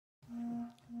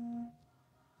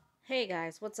Hey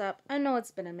guys, what's up? I know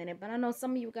it's been a minute, but I know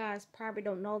some of you guys probably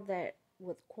don't know that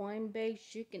with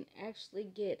Coinbase you can actually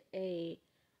get a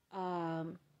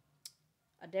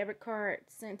debit card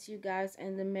sent to you guys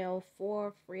in the mail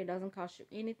for free. It doesn't cost you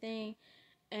anything,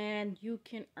 and you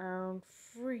can earn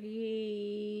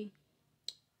free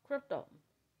crypto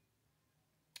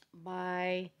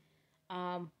by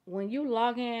when you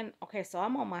log in. Okay, so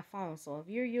I'm on my phone, so if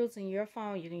you're using your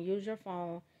phone, you can use your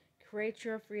phone, create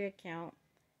your free account,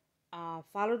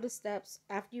 follow the steps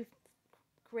after you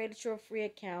created your free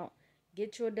account,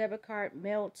 get your debit card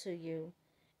mailed to you,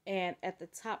 and at the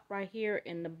top right here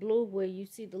in the blue where you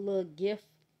see the little gift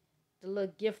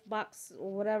box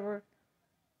or whatever,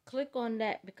 click on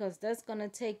that because that's gonna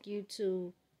take you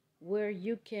to where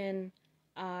you can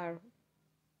uh,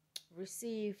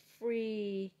 receive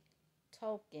free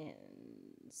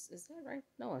tokens. Is that right?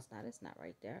 No, it's not. It's not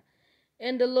right there.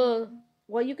 And the little,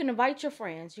 well, you can invite your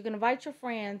friends. You can invite your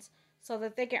friends so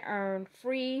that they can earn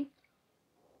free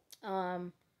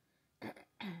um,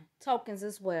 tokens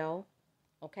as well.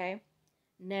 Okay.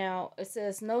 Now it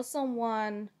says, know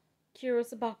someone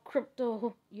curious about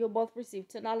crypto. You'll both receive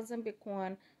 $10 in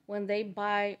Bitcoin when they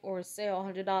buy or sell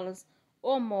 $100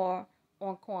 or more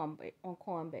on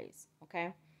Coinbase.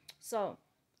 Okay. So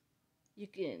you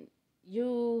can,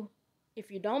 you if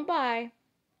you don't buy,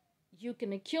 you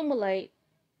can accumulate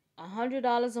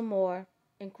 $100 or more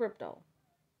in crypto.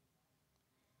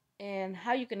 And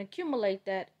how you can accumulate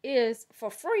that is for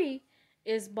free,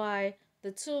 is by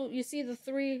the two, you see the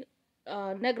three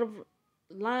negative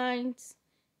lines.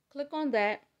 Click on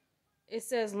that. It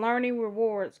says learning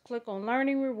rewards. Click on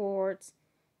learning rewards.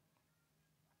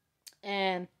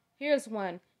 And here's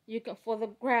one. You can, for the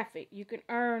graphic, you can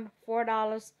earn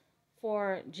 $4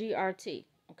 for GRT.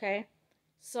 Okay.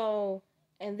 So,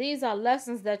 and these are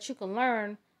lessons that you can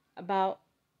learn about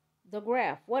the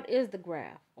graph. What is the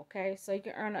graph? Okay. So you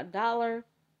can earn $1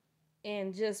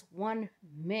 in just 1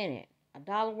 minute.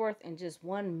 $1 worth in just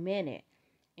 1 minute.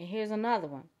 And here's another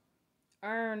one.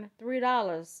 Earn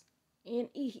 $3 in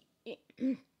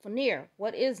for near.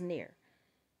 What is near?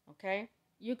 Okay.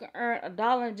 You can earn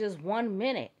 $1 in just 1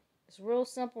 minute. It's real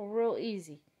simple, real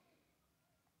easy.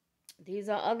 These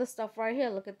are other stuff right here.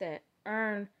 Look at that.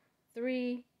 Earn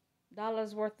 $3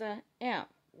 worth of AMP.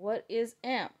 What is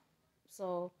AMP?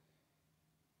 So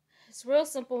it's real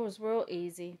simple. It's real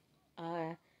easy.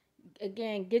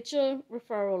 Again, get your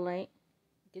referral link.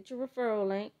 Get your referral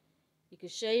link. You can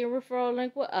share your referral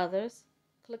link with others.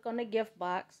 Click on the gift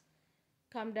box.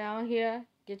 Come down here.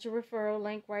 Get your referral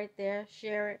link right there.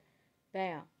 Share it.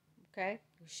 Bam. Okay?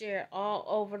 Share it all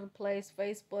over the place.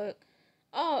 Facebook.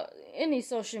 Any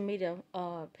social media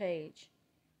page.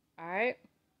 Alright?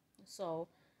 So,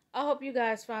 I hope you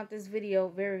guys found this video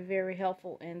very, very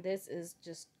helpful. And this is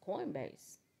just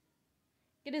Coinbase.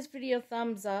 Give this video a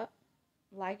thumbs up.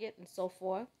 Like it and so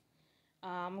forth.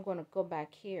 I'm going to go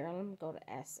back here. Let me go to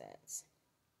assets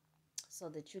so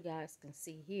that you guys can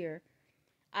see here.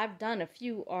 I've done a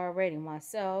few already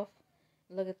myself.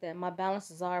 Look at that. My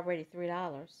balance is already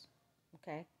 $3.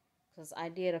 Okay. Because I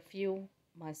did a few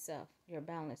myself. Your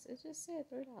balance. It just said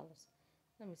 $3.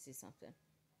 Let me see something.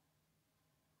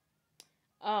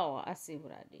 Oh, I see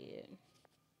what I did.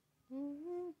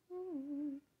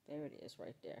 There it is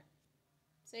right there.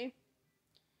 See?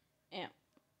 AMP.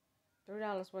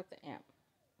 $3 worth of AMP.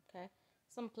 Okay.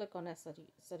 So I'm going to click on that so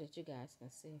that you guys can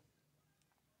see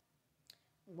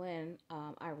when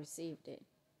I received it.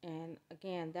 And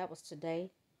again, that was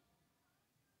today.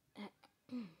 Is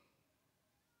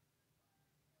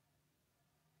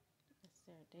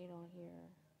there a date on here?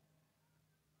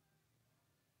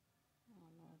 I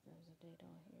don't know if there's a date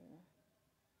on here.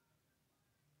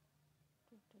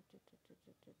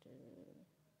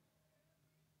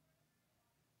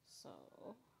 So,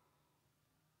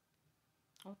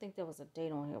 I don't think there was a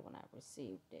date on here when I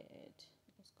received it.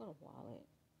 Let's go to wallet.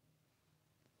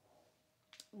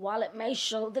 Wallet may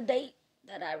show the date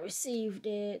that I received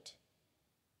it.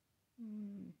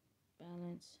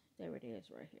 Balance. There it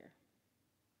is right here.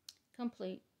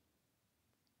 Complete.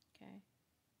 Okay.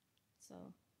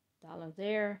 So, $1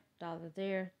 there, $1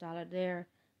 there, $1 there.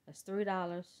 That's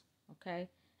 $3. Okay.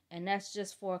 And that's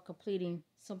just for completing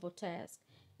simple tasks.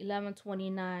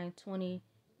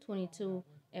 11/29/2022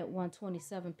 at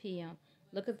 1:27 p.m.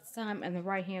 Look at the time in the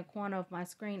right hand corner of my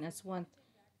screen. It's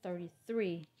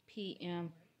 1:33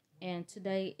 p.m. And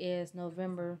today is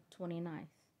November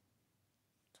 29th,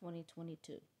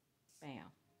 2022.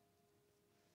 Bam.